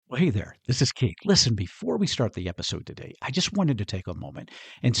Well, hey there, this is Keith. Listen, before we start the episode today, I just wanted to take a moment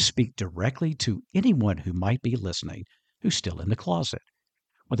and speak directly to anyone who might be listening who's still in the closet.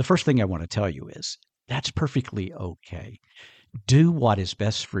 Well, the first thing I want to tell you is that's perfectly okay. Do what is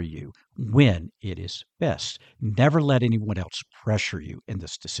best for you when it is best. Never let anyone else pressure you in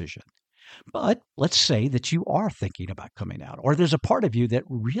this decision. But let's say that you are thinking about coming out, or there's a part of you that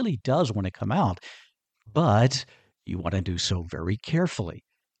really does want to come out, but you want to do so very carefully,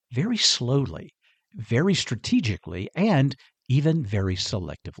 very slowly, very strategically, and even very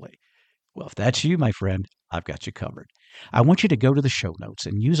selectively. Well, if that's you, my friend, I've got you covered. I want you to go to the show notes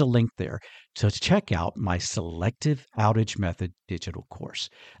and use a link there to check out my Selective Outage Method digital course.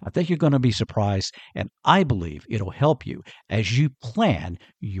 I think you're going to be surprised, and I believe it'll help you as you plan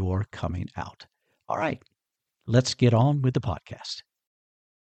your coming out. All right, let's get on with the podcast.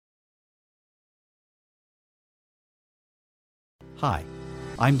 Hi,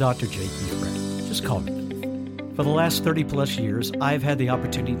 I'm Dr. J. Keith Reddy. Just call me Keith. For the last 30 plus years, I've had the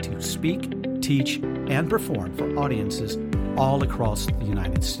opportunity to speak, teach, and perform for audiences all across the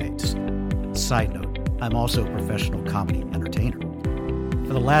United States. Side note, I'm also a professional comedy entertainer.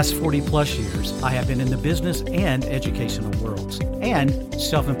 For the last 40 plus years, I have been in the business and educational worlds, and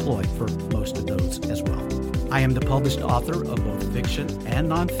self-employed for most of those as well. I am the published author of both fiction and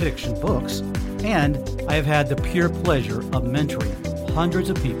nonfiction books, and I have had the pure pleasure of mentoring hundreds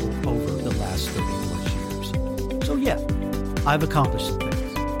of people over the last 30 plus years. So yeah, I've accomplished some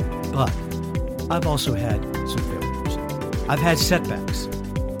things, but I've also had some failures. I've had setbacks,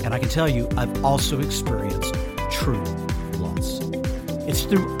 and I can tell you I've also experienced true loss. It's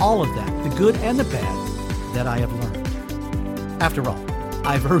through all of that, the good and the bad, that I have learned. After all,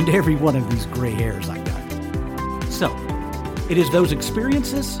 I've earned every one of these gray hairs I got. So, it is those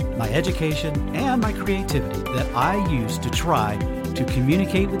experiences, my education, and my creativity that I use to try to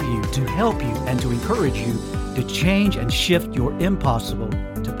communicate with you, to help you, and to encourage you to change and shift your impossible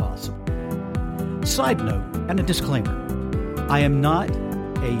to possible. Side note and a disclaimer, I am not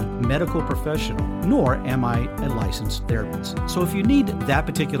a medical professional, nor am I a licensed therapist. So if you need that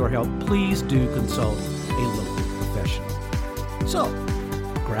particular help, please do consult a local professional. So,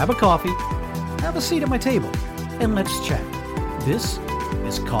 grab a coffee, have a seat at my table, and let's chat. This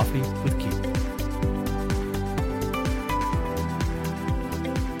is Coffee with Keith.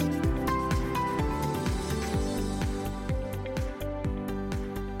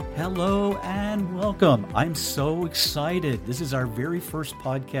 Hello and welcome. I'm so excited. This is our very first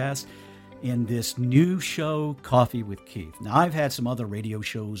podcast in this new show, Coffee with Keith. Now, I've had some other radio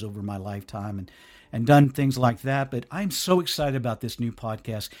shows over my lifetime and done things like that, but I'm so excited about this new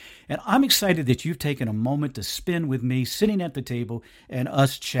podcast. And I'm excited that you've taken a moment to spend with me sitting at the table and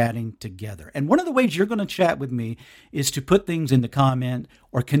us chatting together. And one of the ways you're going to chat with me is to put things in the comment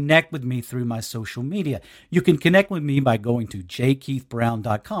or connect with me through my social media. You can connect with me by going to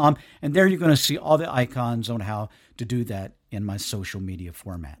jkeithbrown.com, and there you're going to see all the icons on how to do that in my social media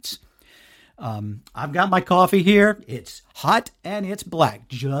formats. I've got my coffee here. It's hot and it's black,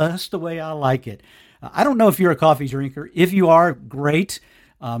 just the way I like it. I don't know if you're a coffee drinker. If you are, great.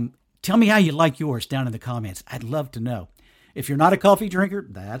 Tell me how you like yours down in the comments. I'd love to know. If you're not a coffee drinker,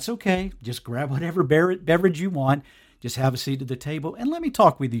 that's okay. Just grab whatever beverage you want. Just have a seat at the table and let me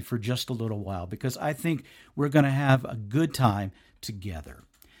talk with you for just a little while because I think we're going to have a good time together.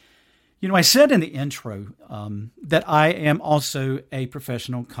 You know, I said in the intro that I am also a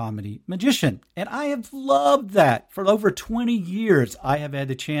professional comedy magician, and I have loved that. For over 20 years, I have had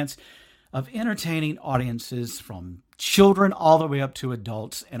the chance of entertaining audiences from children all the way up to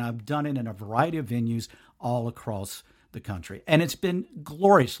adults, and I've done it in a variety of venues all across the country, and it's been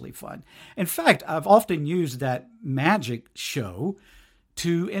gloriously fun. In fact, I've often used that magic show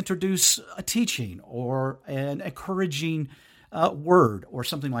to introduce a teaching or an encouraging word or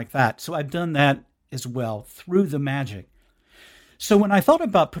something like that. So I've done that as well through the magic. So when I thought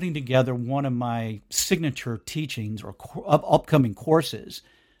about putting together one of my signature teachings or upcoming courses,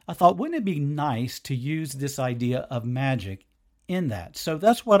 I thought, wouldn't it be nice to use this idea of magic in that? So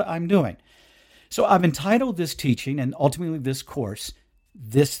that's what I'm doing. So I've entitled this teaching and ultimately this course,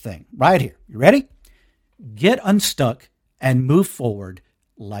 this thing right here. You ready? Get unstuck and move forward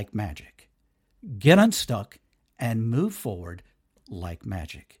like magic. Get unstuck and move forward like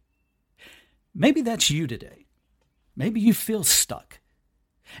magic. Maybe that's you today. Maybe you feel stuck.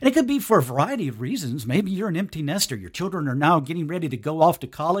 And it could be for a variety of reasons. Maybe you're an empty nester. Your children are now getting ready to go off to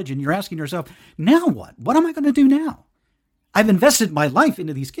college and you're asking yourself, now what? What am I going to do now? I've invested my life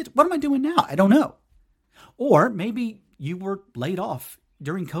into these kids. What am I doing now? I don't know. Or maybe you were laid off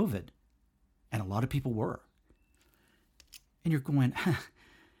during COVID, and a lot of people were. And you're going,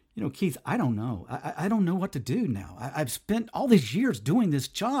 Keith, I don't know. I don't know what to do now. I've spent all these years doing this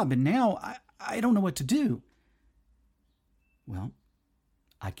job, and now I don't know what to do. Well,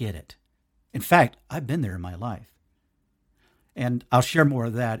 I get it. In fact, I've been there in my life. And I'll share more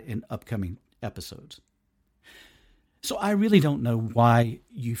of that in upcoming episodes. So I really don't know why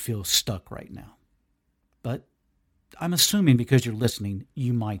you feel stuck right now. But I'm assuming because you're listening,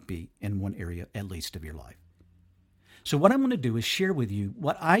 you might be in one area at least of your life. So what I'm going to do is share with you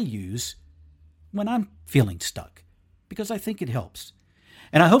what I use when I'm feeling stuck, because I think it helps.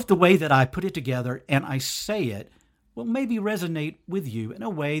 And I hope the way that I put it together and I say it will maybe resonate with you in a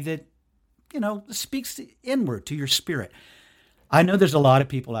way that, speaks inward to your spirit. I know there's a lot of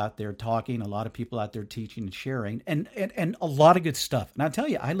people out there talking, a lot of people out there teaching and sharing, and a lot of good stuff. And I'll tell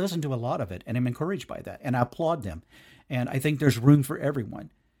you, I listen to a lot of it, and I'm encouraged by that, and I applaud them. And I think there's room for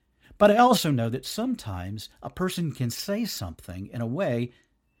everyone. But I also know that sometimes a person can say something in a way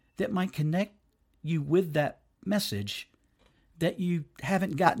that might connect you with that message that you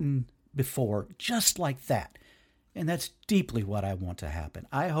haven't gotten before, just like that. And that's deeply what I want to happen.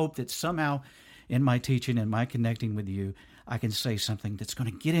 I hope that somehow in my teaching and my connecting with you, I can say something that's going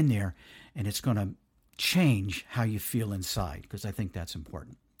to get in there and it's going to change how you feel inside, because I think that's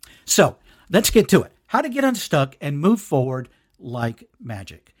important. So let's get to it. How to get unstuck and move forward like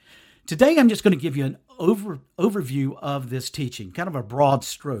magic. Today, I'm just going to give you an overview of this teaching, kind of a broad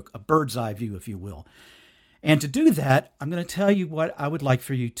stroke, a bird's eye view, if you will. And to do that, I'm going to tell you what I would like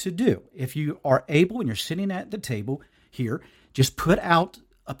for you to do. If you are able and you're sitting at the table here, just put out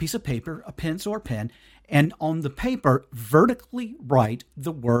a piece of paper, a pencil or pen, and on the paper, vertically write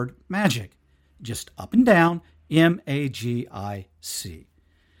the word magic. Just up and down, MAGIC.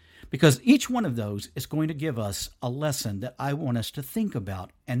 Because each one of those is going to give us a lesson that I want us to think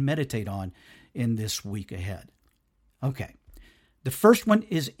about and meditate on in this week ahead. Okay, the first one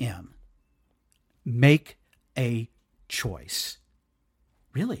is M. Make a choice.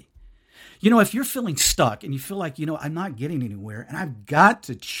 Really? If you're feeling stuck and you feel like, I'm not getting anywhere and I've got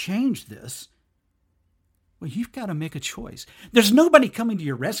to change this, well, you've got to make a choice. There's nobody coming to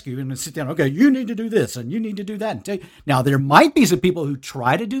your rescue and sit down, okay, you need to do this and you need to do that. Now, there might be some people who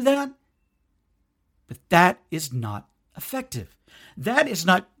try to do that, but that is not effective. That is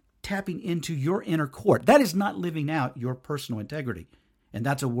not tapping into your inner core. That is not living out your personal integrity. And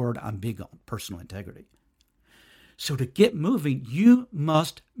that's a word I'm big on, personal integrity. So to get moving, you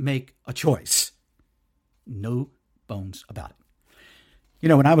must make a choice. No bones about it.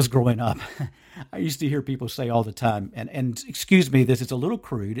 When I was growing up, I used to hear people say all the time, and excuse me, this is a little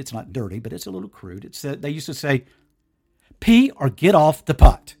crude. It's not dirty, but it's a little crude. They used to say, pee or get off the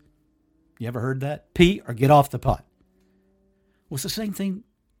pot. You ever heard that? Pee or get off the pot. Well, it's the same thing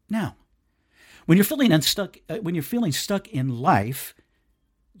now. When you're feeling stuck in life,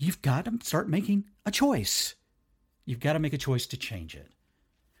 you've got to start making a choice. You've got to make a choice to change it.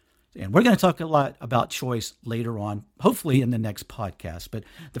 And we're going to talk a lot about choice later on, hopefully in the next podcast. But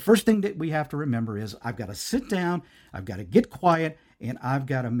the first thing that we have to remember is I've got to sit down, I've got to get quiet, and I've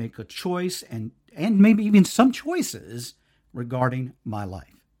got to make a choice and maybe even some choices regarding my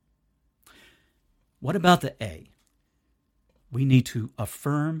life. What about the A? We need to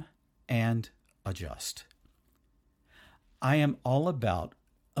affirm and adjust. I am all about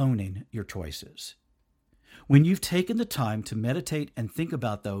owning your choices. When you've taken the time to meditate and think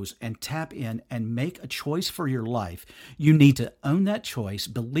about those and tap in and make a choice for your life, you need to own that choice,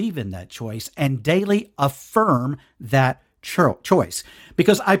 believe in that choice, and daily affirm that choice.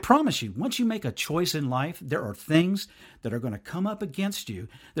 Because I promise you, once you make a choice in life, there are things that are going to come up against you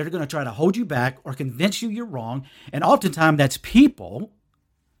that are going to try to hold you back or convince you you're wrong. And oftentimes that's people.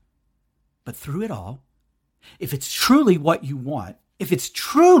 But through it all, if it's truly what you want, if it's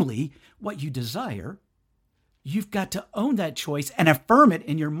truly what you desire, you've got to own that choice and affirm it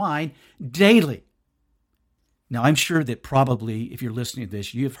in your mind daily. Now, I'm sure that probably, if you're listening to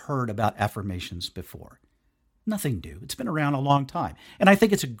this, you've heard about affirmations before. Nothing new. It's been around a long time. And I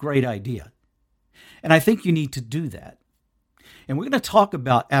think it's a great idea. And I think you need to do that. And we're going to talk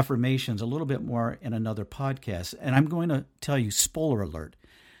about affirmations a little bit more in another podcast. And I'm going to tell you, spoiler alert,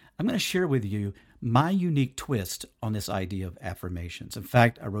 I'm going to share with you my unique twist on this idea of affirmations. In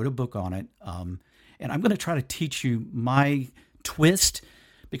fact, I wrote a book on it. And I'm going to try to teach you my twist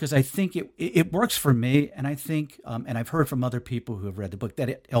because I think it works for me. And I think, and I've heard from other people who have read the book, that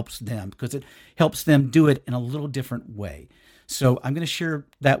it helps them because it helps them do it in a little different way. So I'm going to share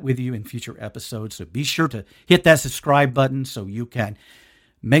that with you in future episodes. So be sure to hit that subscribe button so you can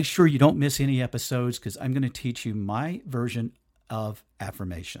make sure you don't miss any episodes, because I'm going to teach you my version of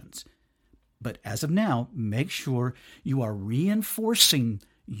affirmations. But as of now, make sure you are reinforcing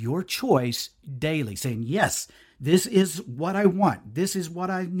your choice daily, saying, yes, this is what I want. This is what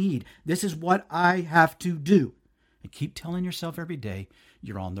I need. This is what I have to do. And keep telling yourself every day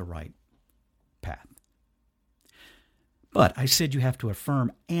you're on the right path. But I said you have to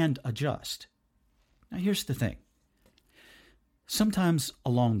affirm and adjust. Now, here's the thing. Sometimes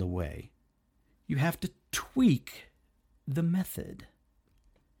along the way, you have to tweak the method.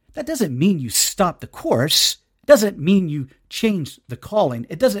 That doesn't mean you stop the course. It doesn't mean you change the calling.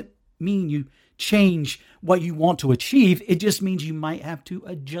 It doesn't mean you change what you want to achieve. It just means you might have to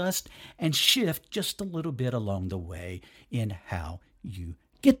adjust and shift just a little bit along the way in how you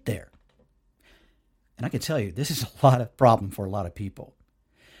get there. And I can tell you, this is a lot of problem for a lot of people.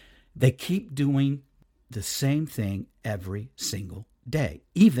 They keep doing the same thing every single day,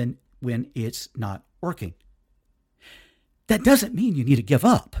 even when it's not working. That doesn't mean you need to give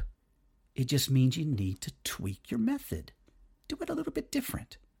up. It just means you need to tweak your method. Do it a little bit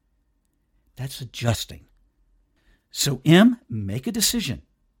different. That's adjusting. So M, make a decision.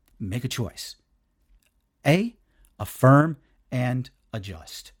 Make a choice. A, affirm and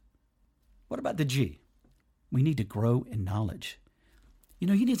adjust. What about the G? We need to grow in knowledge. You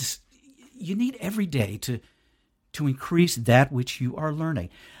need every day to increase that which you are learning.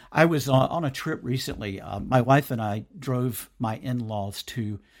 I was on a trip recently. My wife and I drove my in-laws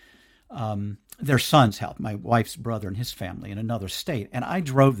to their son's house, my wife's brother and his family in another state. And I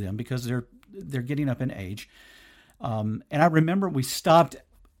drove them because they're getting up in age. And I remember we stopped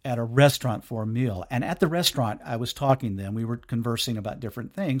at a restaurant for a meal. And at the restaurant, I was talking to them. We were conversing about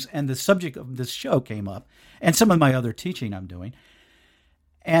different things. And the subject of this show came up and some of my other teaching I'm doing.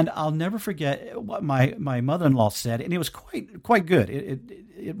 And I'll never forget what my mother-in-law said. And it was quite good.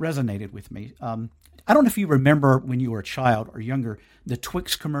 It resonated with me. I don't know if you remember when you were a child or younger, the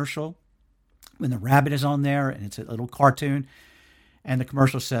Twix commercial, when the rabbit is on there and it's a little cartoon. And the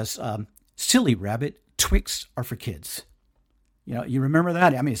commercial says, silly rabbit, Twix are for kids. You remember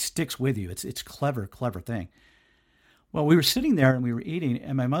that? I mean, it sticks with you. It's clever thing. Well, we were sitting there and we were eating,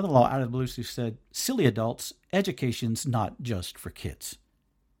 and my mother-in-law out of the blue said, silly adults, education's not just for kids.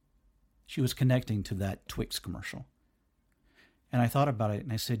 She was connecting to that Twix commercial. And I thought about it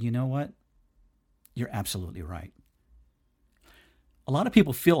and I said, you know what? You're absolutely right. A lot of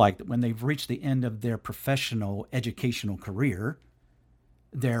people feel like that when they've reached the end of their professional educational career,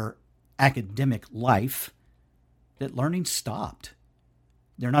 their academic life, that learning stopped.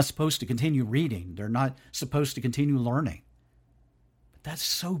 They're not supposed to continue reading. They're not supposed to continue learning. But that's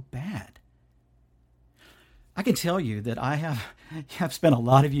so bad. I can tell you that I have spent a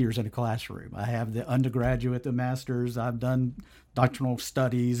lot of years in a classroom. I have the undergraduate, the master's. I've done doctoral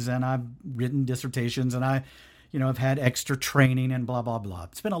studies, and I've written dissertations, and I've had extra training and blah, blah, blah.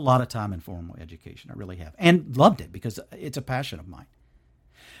 I've spent a lot of time in formal education. I really have. And loved it because it's a passion of mine.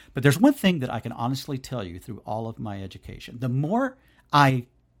 But there's one thing that I can honestly tell you through all of my education. The more I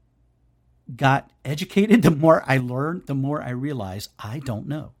got educated, the more I learned, the more I realized I don't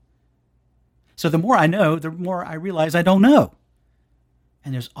know. So the more I know, the more I realize I don't know.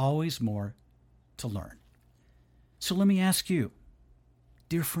 And there's always more to learn. So let me ask you,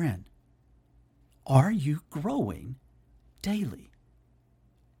 dear friend, are you growing daily?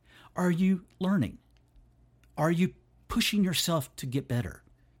 Are you learning? Are you pushing yourself to get better?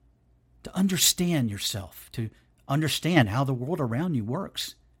 To understand yourself, to understand how the world around you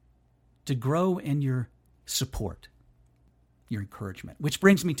works, to grow in your support, your encouragement. Which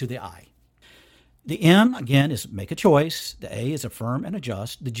brings me to the I. The M, again, is make a choice. The A is affirm and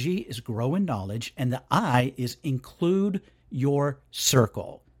adjust. The G is grow in knowledge. And the I is include your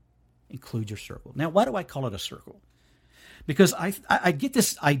circle. Include your circle. Now, why do I call it a circle? Because I get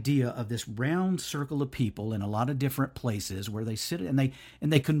this idea of this round circle of people in a lot of different places where they sit and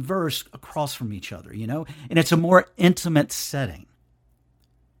they converse across from each other, and it's a more intimate setting.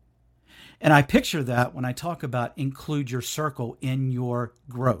 And I picture that when I talk about include your circle in your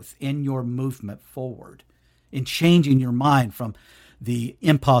growth, in your movement forward, in changing your mind from the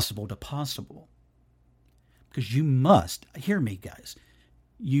impossible to possible. Because you must, hear me guys,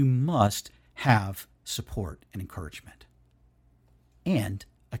 you must have support and encouragement. And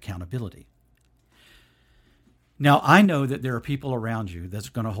accountability. Now, I know that there are people around you that's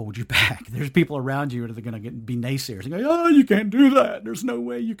going to hold you back. There's people around you that are going to be naysayers and go, oh, you can't do that. There's no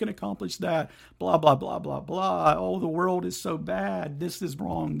way you can accomplish that. Blah, blah, blah, blah, blah. Oh, the world is so bad. This is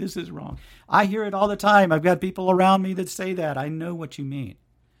wrong. This is wrong. I hear it all the time. I've got people around me that say that. I know what you mean.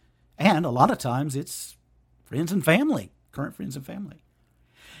 And a lot of times it's friends and family, current friends and family.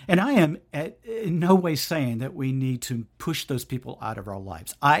 And I am in no way saying that we need to push those people out of our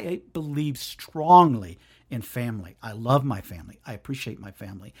lives. I believe strongly in family. I love my family. I appreciate my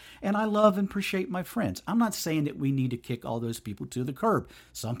family. And I love and appreciate my friends. I'm not saying that we need to kick all those people to the curb.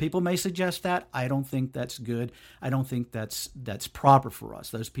 Some people may suggest that. I don't think that's good. I don't think that's proper for us.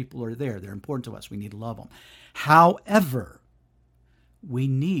 Those people are there. They're important to us. We need to love them. However, we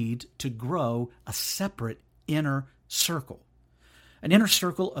need to grow a separate inner circle. An inner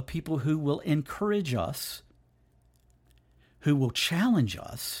circle of people who will encourage us, who will challenge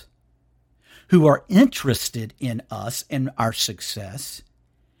us, who are interested in us and our success,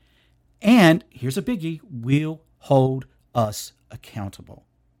 and here's a biggie, will hold us accountable.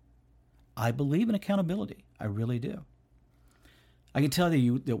 I believe in accountability. I really do. I can tell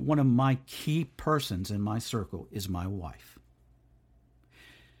you that one of my key persons in my circle is my wife.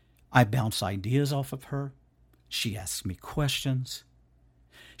 I bounce ideas off of her. She asks me questions.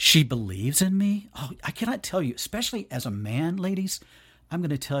 She believes in me. Oh, I cannot tell you, especially as a man, ladies, I'm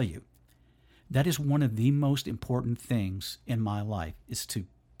going to tell you, that is one of the most important things in my life, is to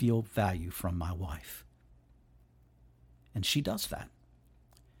feel value from my wife. And she does that.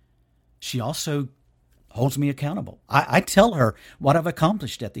 She also holds me accountable. I tell her what I've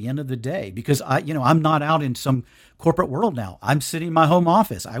accomplished at the end of the day, because I'm not out in some corporate world now. I'm sitting in my home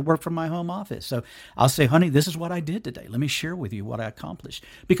office. I work from my home office. So I'll say, honey, this is what I did today. Let me share with you what I accomplished.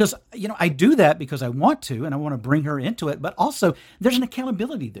 Because, I do that because I want to, and I want to bring her into it. But also there's an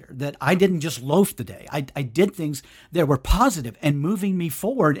accountability there that I didn't just loaf the day. I did things that were positive and moving me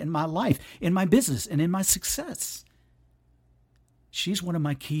forward in my life, in my business, and in my success. She's one of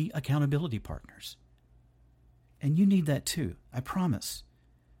my key accountability partners. And you need that too, I promise.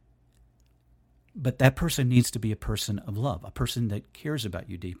 But that person needs to be a person of love, a person that cares about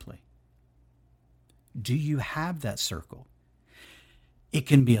you deeply. Do you have that circle? It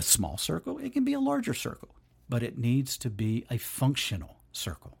can be a small circle, it can be a larger circle, but it needs to be a functional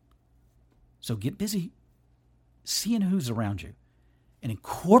circle. So get busy seeing who's around you and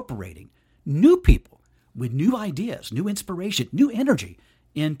incorporating new people with new ideas, new inspiration, new energy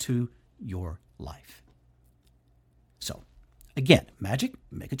into your life. So, again, magic,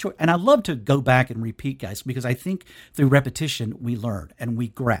 make a choice. And I love to go back and repeat, guys, because I think through repetition, we learn and we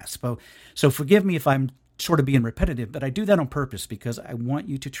grasp. So forgive me if I'm sort of being repetitive, but I do that on purpose because I want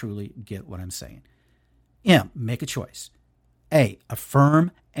you to truly get what I'm saying. M, make a choice. A,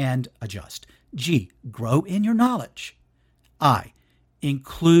 affirm and adjust. G, grow in your knowledge. I,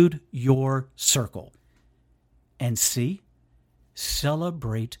 include your circle. And C,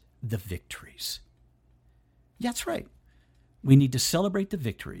 celebrate the victories. That's right. We need to celebrate the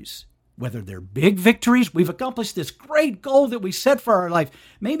victories, whether they're big victories. We've accomplished this great goal that we set for our life.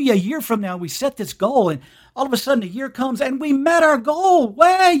 Maybe a year from now, we set this goal and all of a sudden a year comes and we met our goal.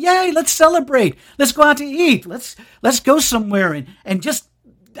 Way, yay, let's celebrate. Let's go out to eat. Let's go somewhere and just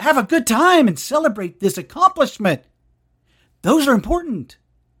have a good time and celebrate this accomplishment. Those are important.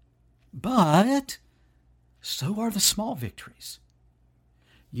 But so are the small victories.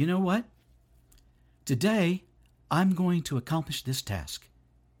 You know what? Today, I'm going to accomplish this task.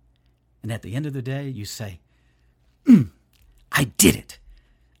 And at the end of the day, you say, I did it.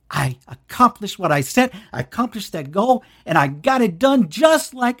 I accomplished what I set. I accomplished that goal, and I got it done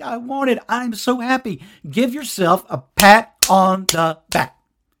just like I wanted. I'm so happy. Give yourself a pat on the back.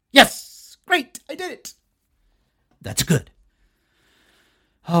 Yes, great, I did it. That's good.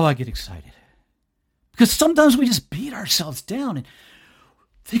 Oh, I get excited. Because sometimes we just beat ourselves down and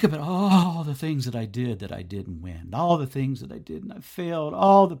think about all the things that I didn't win, all the things that I did and I failed,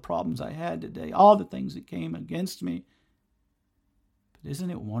 all the problems I had today, all the things that came against me. But isn't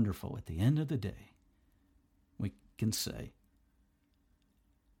it wonderful at the end of the day, we can say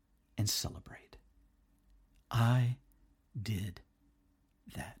and celebrate, I did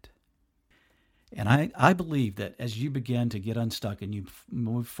that. And I believe that as you begin to get unstuck and you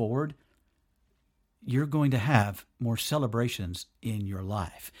move forward, you're going to have more celebrations in your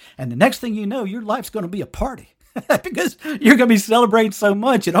life. And the next thing you know, your life's going to be a party because you're going to be celebrating so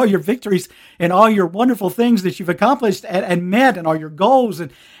much and all your victories and all your wonderful things that you've accomplished and met and all your goals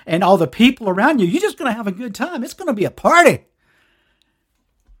and all the people around you. You're just going to have a good time. It's going to be a party.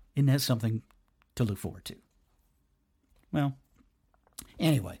 Isn't that something to look forward to? Well,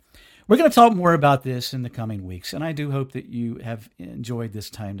 anyway, we're going to talk more about this in the coming weeks, and I do hope that you have enjoyed this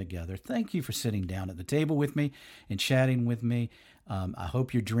time together. Thank you for sitting down at the table with me and chatting with me. I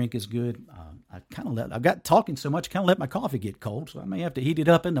hope your drink is good. I've got talking so much, kind of let my coffee get cold, so I may have to heat it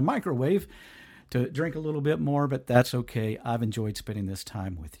up in the microwave to drink a little bit more, but that's okay. I've enjoyed spending this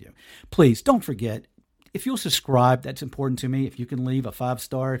time with you. Please don't forget, if you'll subscribe, that's important to me. If you can leave a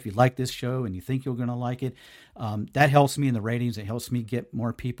 5-star, if you like this show and you think you're going to like it, that helps me in the ratings. It helps me get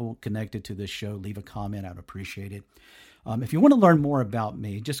more people connected to this show. Leave a comment. I'd appreciate it. If you want to learn more about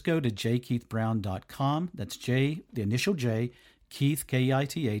me, just go to jkeithbrown.com. That's J, the initial J, Keith,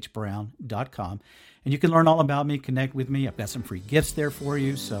 Keith, Brown.com. And you can learn all about me, connect with me. I've got some free gifts there for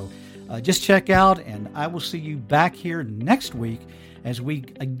you. So just check out, and I will see you back here next week as we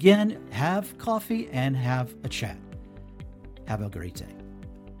again have coffee and have a chat. Have a great day.